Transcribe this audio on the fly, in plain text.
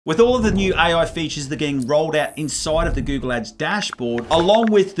With all of the new AI features that are getting rolled out inside of the Google Ads dashboard,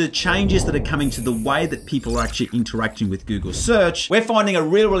 along with the changes that are coming to the way that people are actually interacting with Google search, we're finding a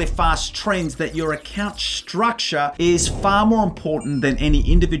really fast trend that your account structure is far more important than any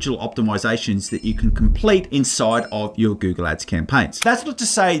individual optimizations that you can complete inside of your Google Ads campaigns. That's not to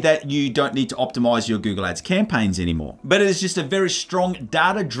say that you don't need to optimize your Google Ads campaigns anymore, but it is just a very strong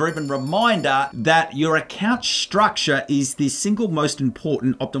data-driven reminder that your account structure is the single most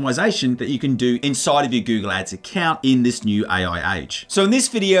important optimization that you can do inside of your Google Ads account in this new AI age. So in this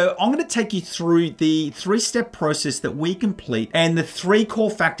video, I'm going to take you through the three-step process that we complete and the three core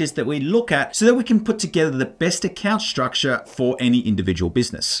factors that we look at so that we can put together the best account structure for any individual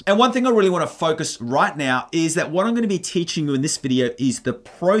business. And one thing I really want to focus right now is that what I'm going to be teaching you in this video is the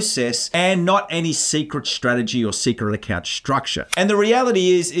process and not any secret strategy or secret account structure. And the reality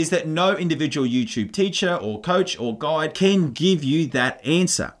is that no individual YouTube teacher or coach or guide can give you that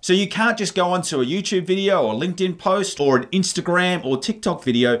answer. So you can't just go onto a YouTube video or LinkedIn post or an Instagram or TikTok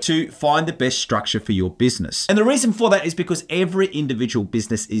video to find the best structure for your business. And the reason for that is because every individual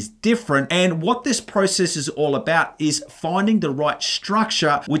business is different. And what this process is all about is finding the right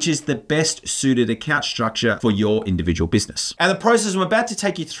structure, which is the best suited account structure for your individual business. And the process I'm about to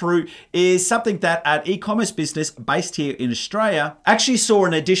take you through is something that an e-commerce business based here in Australia actually saw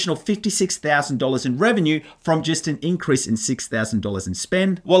an additional $56,000 in revenue from just an increase in $6,000 in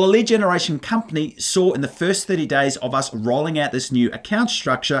spend, while a lead generation company saw in the first 30 days of us rolling out this new account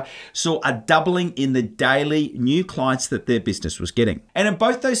structure, saw a doubling in the daily new clients that their business was getting. And in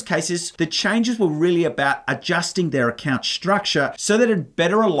both those cases, the changes were really about adjusting their account structure so that it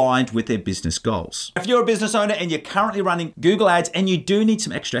better aligned with their business goals. If you're a business owner and you're currently running Google Ads and you do need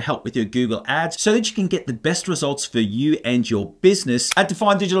some extra help with your Google Ads so that you can get the best results for you and your business, at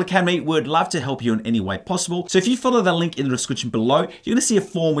Define Digital Academy, we'd love to help you in any way possible. So if you follow the link in the description below, you're going to see a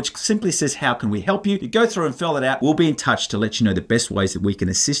form which simply says, how can we help you? You go through and fill it out. We'll be in touch to let you know the best ways that we can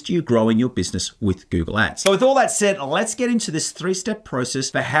assist you growing your business with Google Ads. So with all that said, let's get into this three-step process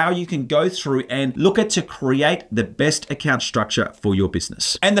for how you can go through and look at to create the best account structure for your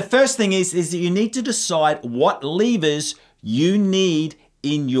business. And the first thing is that you need to decide what levers you need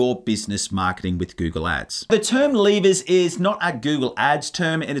in your business marketing with Google Ads. The term levers is not a Google Ads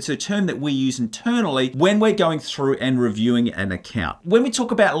term, and it's a term that we use internally when we're going through and reviewing an account. When we talk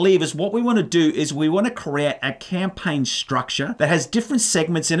about levers, what we want to do is we want to create a campaign structure that has different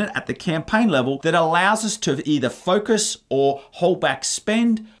segments in it at the campaign level that allows us to either focus or hold back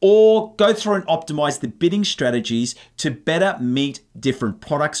spend or go through and optimize the bidding strategies to better meet different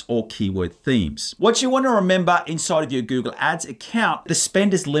products or keyword themes. What you want to remember inside of your Google Ads account, the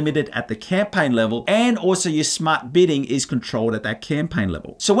spend is limited at the campaign level, and also your smart bidding is controlled at that campaign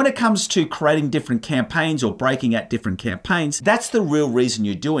level. So when it comes to creating different campaigns or breaking out different campaigns, that's the real reason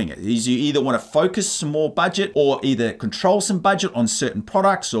you're doing it, is you either want to focus some more budget or either control some budget on certain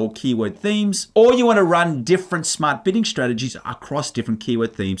products or keyword themes, or you want to run different smart bidding strategies across different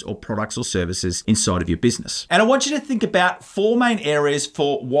keyword themes or products or services inside of your business. And I want you to think about four main areas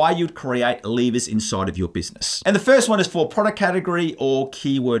for why you'd create levers inside of your business. And the first one is for product category or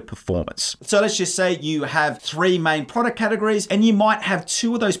keyword performance. So let's just say you have three main product categories, and you might have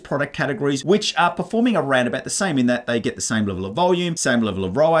two of those product categories which are performing around about the same in that they get the same level of volume, same level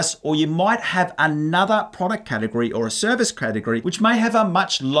of ROAS, or you might have another product category or a service category which may have a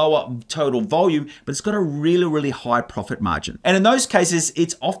much lower total volume, but it's got a really high profit margin. And in those cases,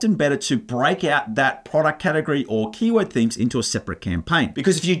 it's often better to break out that product category or keyword themes into a separate campaign.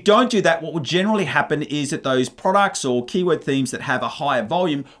 Because if you don't do that, what will generally happen is that those products or keyword themes that have a higher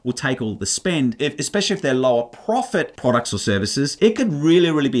volume will take all the spend, especially if they're lower profit products or services. It could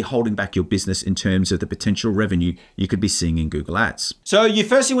really be holding back your business in terms of the potential revenue you could be seeing in Google Ads. So you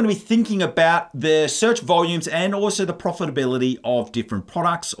firstly want to be thinking about the search volumes and also the profitability of different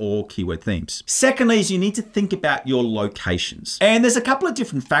products or keyword themes. Secondly is you need to think about your locations. And there's a couple of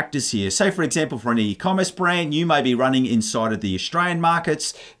different factors here. Say for example, for an e-commerce brand, you may be running inside of the Australian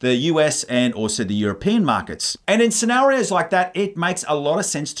markets, the US, and also the European markets. And in scenarios like that, it makes a lot of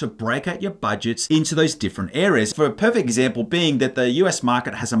sense to break out your budgets into those different areas. For a perfect example being that the US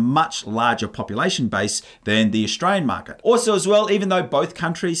market has a much larger population base than the Australian market. Also as well, even though both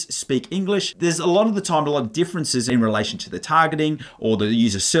countries speak English, there's a lot of the time a lot of differences in relation to the targeting or the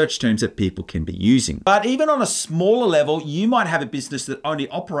use of search terms that people can be using. But even on a smaller level, you might have a business that only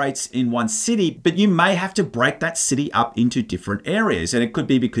operates in one city, but you may have to break that city up into different areas. And it could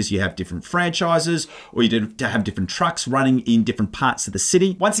be because you have different franchises or you have different trucks running in different parts parts of the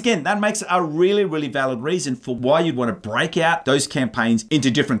city. Once again, that makes a really, really valid reason for why you'd want to break out those campaigns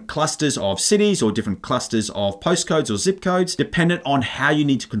into different clusters of cities or different clusters of postcodes or zip codes, dependent on how you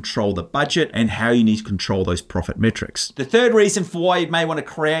need to control the budget and how you need to control those profit metrics. The third reason for why you may want to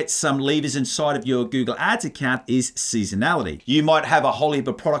create some levers inside of your Google Ads account is seasonality. You might have a whole heap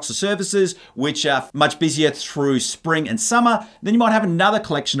of products or services which are much busier through spring and summer. Then you might have another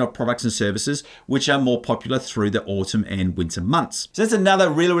collection of products and services which are more popular through the autumn and winter months. So that's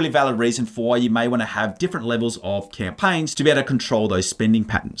another really, really valid reason for why you may want to have different levels of campaigns to be able to control those spending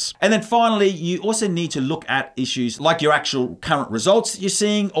patterns. And then finally, you also need to look at issues like your actual current results that you're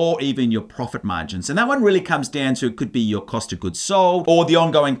seeing or even your profit margins. And that one really comes down to, it could be your cost of goods sold or the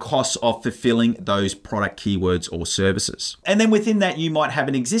ongoing costs of fulfilling those product keywords or services. And then within that, you might have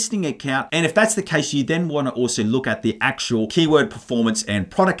an existing account. And if that's the case, you then want to also look at the actual keyword performance and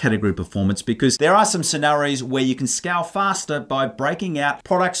product category performance, because there are some scenarios where you can scale faster by breaking out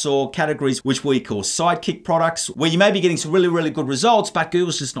products or categories which we call sidekick products, where you may be getting some really, really good results, but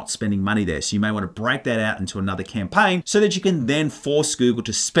Google's just not spending money there. So you may want to break that out into another campaign so that you can then force Google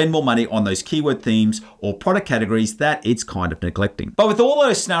to spend more money on those keyword themes or product categories that it's kind of neglecting. But with all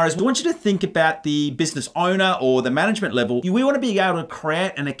those scenarios, I want you to think about the business owner or the management level. We want to be able to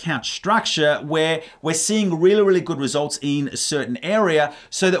create an account structure where we're seeing really, really good results in a certain area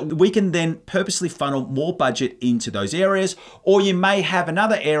so that we can then purposely funnel more budget into those areas. Or you may have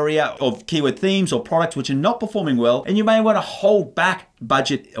another area of keyword themes or products which are not performing well, and you may want to hold back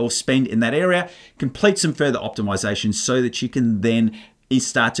budget or spend in that area, complete some further optimizations so that you can then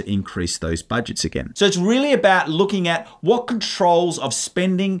start to increase those budgets again. So it's really about looking at what controls of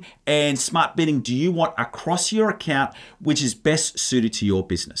spending and smart bidding do you want across your account, which is best suited to your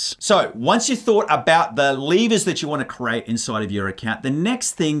business. So once you thought about the levers that you want to create inside of your account, the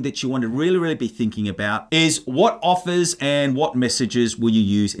next thing that you want to really, really be thinking about is what offers and what messages will you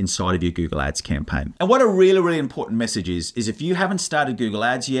use inside of your Google Ads campaign. And what a really, really important message is if you haven't started Google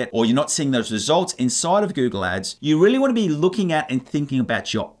Ads yet, or you're not seeing those results inside of Google Ads, you really want to be looking at and thinking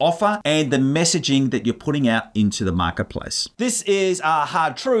about your offer and the messaging that you're putting out into the marketplace. This is a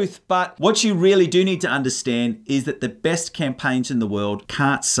hard truth, but what you really do need to understand is that the best campaigns in the world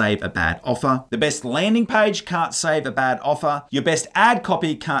can't save a bad offer. The best landing page can't save a bad offer. Your best ad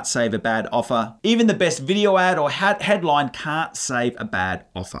copy can't save a bad offer. Even the best video ad or headline can't save a bad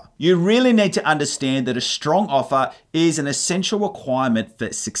offer. You really need to understand that a strong offer is an essential requirement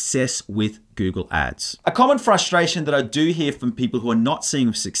for success with Google Ads. A common frustration that I do hear from people who are not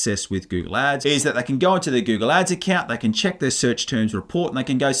seeing success with Google Ads is that they can go into their Google Ads account, they can check their search terms report, and they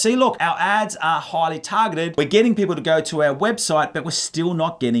can go, see, look, our ads are highly targeted. We're getting people to go to our website, but we're still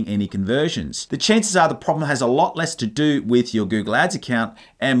not getting any conversions. The chances are the problem has a lot less to do with your Google Ads account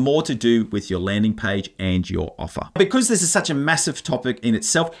and more to do with your landing page and your offer. Because this is such a massive topic in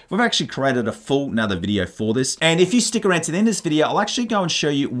itself, we've actually created a full another video for this. And if you stick around to the end of this video, I'll actually go and show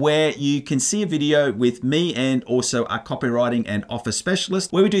you where you can see a video with me and also a copywriting and offer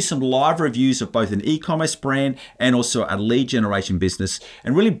specialist, where we do some live reviews of both an e-commerce brand and also a lead generation business,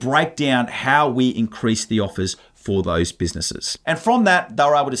 and really break down how we increase the offers for those businesses. And from that,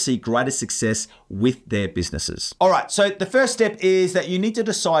 they're able to see greater success with their businesses. All right, so the first step is that you need to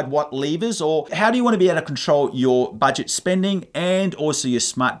decide what levers or how do you want to be able to control your budget spending and also your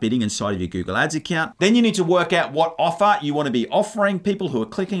smart bidding inside of your Google Ads account. Then you need to work out what offer you want to be offering people who are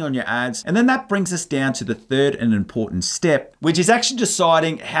clicking on your ads. And then that brings us down to the third and important step, which is actually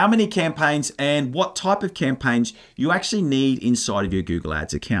deciding how many campaigns and what type of campaigns you actually need inside of your Google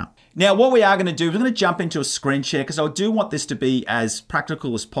Ads account. Now, what we are going to do, we're going to jump into a screen share because I do want this to be as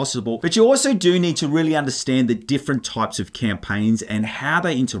practical as possible, but you also do need to really understand the different types of campaigns and how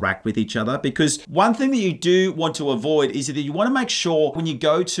they interact with each other, because one thing that you do want to avoid is that you want to make sure when you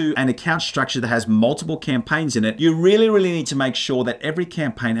go to an account structure that has multiple campaigns in it, you really, really need to make sure that every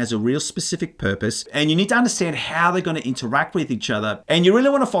campaign has a real specific purpose, and you need to understand how they're going to interact with each other. And you really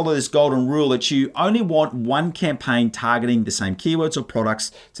want to follow this golden rule that you only want one campaign targeting the same keywords or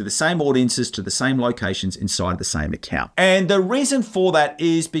products to the same audiences to the same locations inside the same account. And the reason for that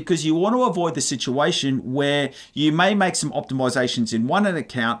is because you want to avoid the situation where you may make some optimizations in one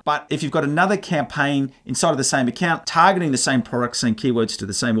account, but if you've got another campaign inside of the same account targeting the same products, same keywords to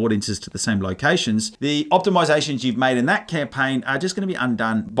the same audiences to the same locations, the optimizations you've made in that campaign are just going to be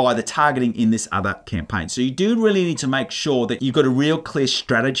undone by the targeting in this other campaign. So you do really need to make sure that you've got a real clear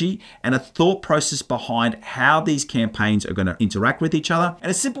strategy and a thought process behind how these campaigns are going to interact with each other.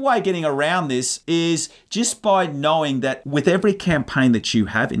 And a simple way way of getting around this is just by knowing that with every campaign that you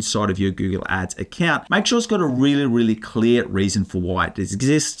have inside of your Google Ads account, make sure it's got a really, really clear reason for why it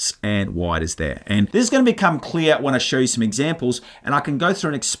exists and why it is there. And this is going to become clear when I show you some examples, and I can go through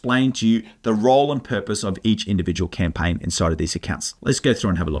and explain to you the role and purpose of each individual campaign inside of these accounts. Let's go through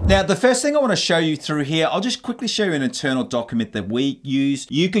and have a look. Now, the first thing I want to show you through here, I'll just quickly show you an internal document that we use.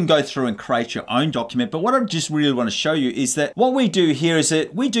 You can go through and create your own document, but what I just really want to show you is that what we do here is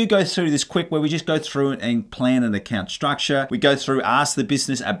that we do go through this quick where we just go through and plan an account structure. We go through, ask the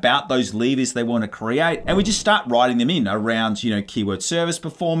business about those levers they want to create, and we just start writing them in around, you know, keyword service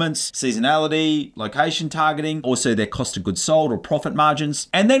performance, seasonality, location targeting, also their cost of goods sold or profit margins.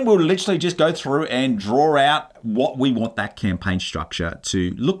 And then we'll literally just go through and draw out what we want that campaign structure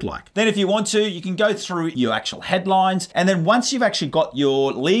to look like. Then if you want to, you can go through your actual headlines. And then once you've actually got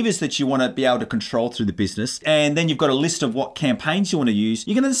your levers that you want to be able to control through the business, and then you've got a list of what campaigns you want to use,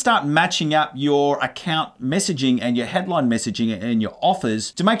 you can then start matching up your account messaging and your headline messaging and your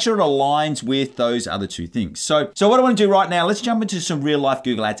offers to make sure it aligns with those other two things. So what I want to do right now, let's jump into some real life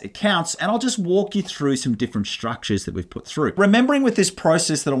Google Ads accounts, and I'll just walk you through some different structures that we've put through. Remembering with this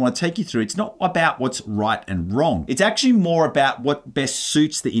process that I want to take you through, it's not about what's right and wrong. It's actually more about what best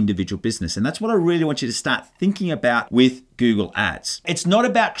suits the individual business. And that's what I really want you to start thinking about with Google Ads. It's not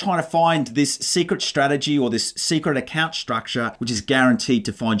about trying to find this secret strategy or this secret account structure, which is guaranteed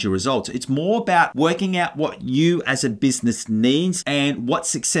to find your results. It's more about working out what you as a business needs and what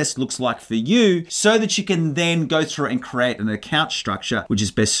success looks like for you so that you can then go through and create an account structure which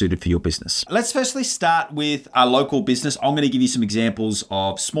is best suited for your business. Let's firstly start with a local business. I'm going to give you some examples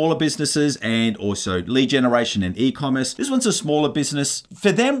of smaller businesses and also lead generation and e-commerce. This one's a smaller business.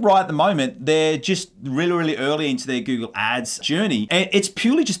 For them right at the moment, they're just really, really early into their Google Ads journey. And it's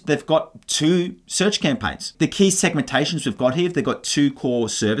purely just they've got 2 search campaigns. The key segmentations we've got here, they've got 2 core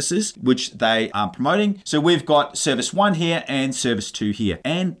services, which they are promoting. So we've got service 1 here and service 2 here,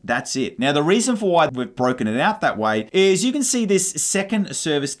 and that's it. Now, the reason for why we've broken it out that way is you can see this second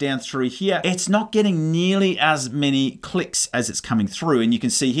service down through here, it's not getting nearly as many clicks as it's coming through. And you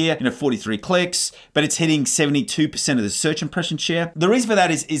can see here, 43 clicks, but it's hitting 72% of the search impression share. The reason for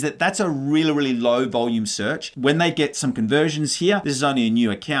that is that that's a really, really low volume search. When they get some conversions here, this is only a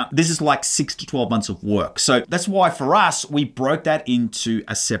new account. This is like 6 to 12 months of work. So that's why for us, we broke that into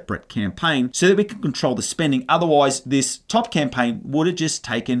a separate campaign so that we can control the spending. Otherwise, this top campaign would have just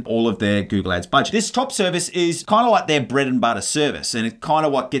taken all of their Google Ads budget. This top service is kind of like their bread and butter service, and it's kind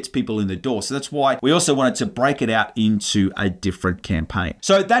of what gets people in the door. So that's why we also wanted to break it out into a different campaign.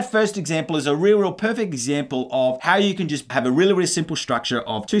 So that first example is a real perfect example of how you can just have a really, really simple structure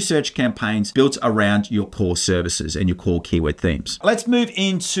of 2 search campaigns built around your core services and your core keyword themes. Let's move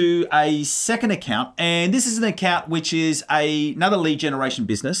into a second account, and this is an account which is another lead generation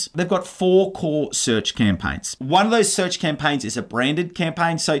business. They've got 4 core search campaigns. One of those search campaigns is a branded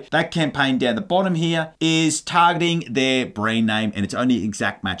campaign. So that campaign down the bottom here is targeting their brand name, and it's only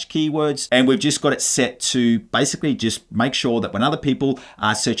exact match keywords. And we've just got it set to basically just make sure that when other people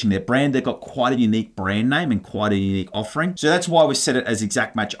are searching their brand, they've got quite a unique brand name and quite a unique offering. So that's why we set it as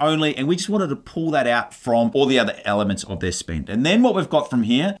exact match only. And we just wanted to pull that out from all the other elements of their spend. And then what we've got from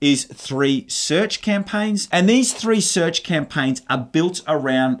here is 3 search campaigns. And these 3 search campaigns are built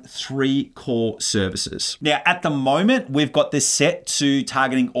around 3 core services. Now, at the moment, we've got this set to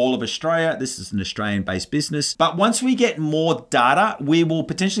targeting all of Australia. This is an Australian-based business. But once we get more data, we will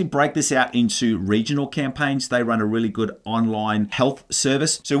potentially break this out into regional campaigns. They run a really good online health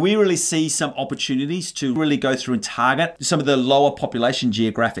service. So we really see some opportunities to really go through and target some of the lower population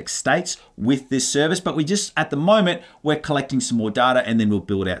geographic states with this service. But we just, at the moment, we're collecting some more data, and then we'll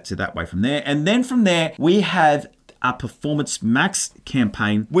build out to that way from there. And then from there, we have our Performance Max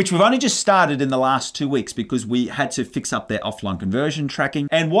campaign, which we've only just started in the last 2 weeks because we had to fix up their offline conversion tracking.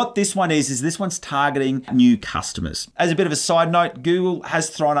 And what this one is this one's targeting new customers. As a bit of a side note, Google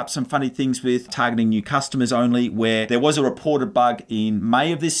has thrown up some funny things with targeting new customers only, where there was a reported bug in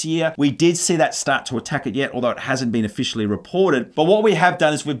May of this year. We did see that start to attack it yet, although it hasn't been officially reported. But what we have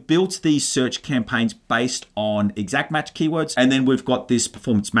done is we've built these search campaigns based on exact match keywords. And then we've got this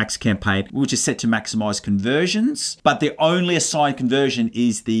Performance Max campaign, which is set to maximize conversions. But the only assigned conversion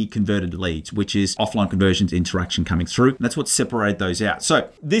is the converted leads, which is offline conversions interaction coming through. And that's what separated those out. So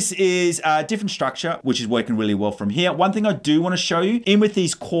this is a different structure, which is working really well from here. One thing I do want to show you in with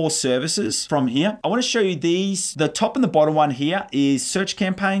these core services from here, I want to show you these. The top and the bottom one here is search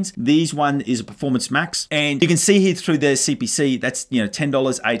campaigns. These one is a Performance Max. And you can see here through the CPC, that's $10,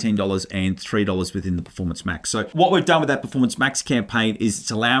 $18, and $3 within the Performance Max. So what we've done with that Performance Max campaign is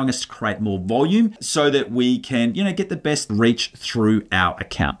it's allowing us to create more volume so that we can, get the best reach through our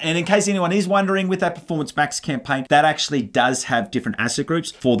account. And in case anyone is wondering, with that Performance Max campaign, that actually does have different asset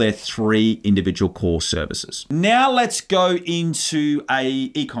groups for their 3 individual core services. Now let's go into a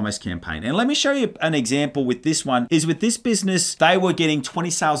e-commerce campaign. And let me show you an example with this one. Is with this business, they were getting 20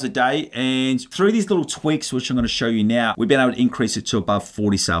 sales a day, and through these little tweaks, which I'm going to show you now, we've been able to increase it to above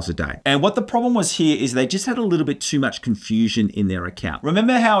 40 sales a day. And what the problem was here is they just had a little bit too much confusion in their account.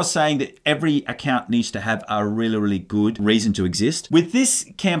 Remember how I was saying that every account needs to have a really, really good reason to exist? With this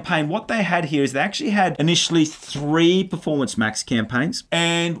campaign, what they had here is they actually had initially 3 Performance Max campaigns.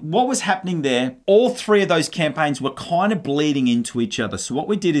 And what was happening there, all 3 of those campaigns were kind of bleeding into each other. So what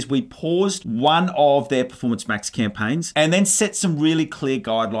we did is we paused one of their Performance Max campaigns and then set some really clear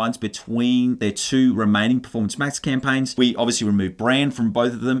guidelines between their 2 remaining Performance Max campaigns. We obviously removed brand from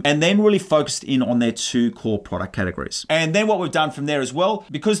both of them and then really focused in on their 2 core product categories. And then what we've done from there as well,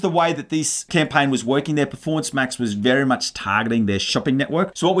 because the way that this campaign was working, their Performance Max was very much targeting their shopping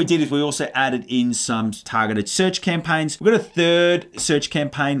network. So what we did is we also added in some targeted search campaigns. We've got a 3rd search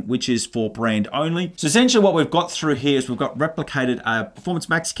campaign, which is for brand only. So essentially what we've got through here is we've got replicated a Performance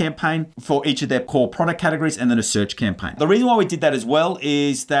Max campaign for each of their core product categories and then a search campaign. The reason why we did that as well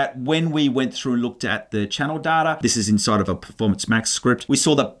is that when we went through and looked at the channel data, this is inside of a Performance Max script, we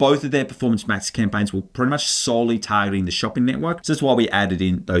saw that both of their Performance Max campaigns were pretty much solely targeting the shopping network. So that's why we added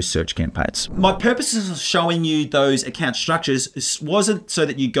in those search campaigns. My purpose of showing you those account structures wasn't so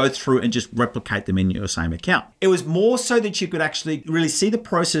that you go through and just replicate them in your same account. It was more so that you could actually really see the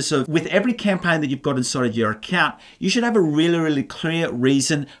process of, with every campaign that you've got inside of your account, you should have a really, really clear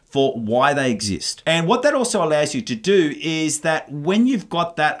reason for why they exist. And what that also allows you to do is that when you've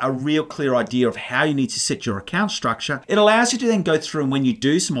got that, a real clear idea of how you need to set your account structure, it allows you to then go through, and when you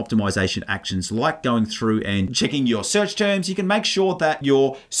do some optimization actions like going through and checking your search terms, you can make sure that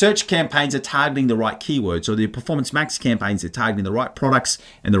your search campaigns are targeting the right keywords, or the Performance Max campaigns are targeting the right products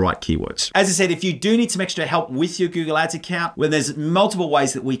and the right keywords. As I said, if you do need some extra help with your Google Ads account, well, there's multiple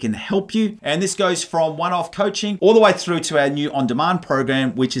ways that we can help you. And this goes from one-off coaching all the way through to our new on-demand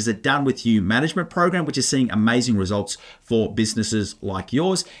program, which is a done with you management program, which is seeing amazing results for businesses like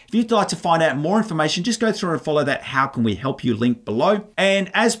yours. If you'd like to find out more information, just go through and follow that "How can we help you" link below. And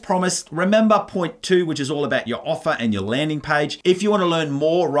as promised, remember point 2, which is all about your offer and your landing page. If you want to learn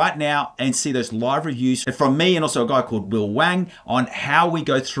more right now and see those live reviews from me and also a guy called Will Wang on how we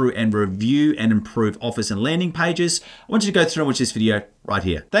go through and review and improve offers and landing pages, I want you to go through and watch this video right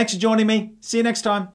here. Thanks for joining me. See you next time.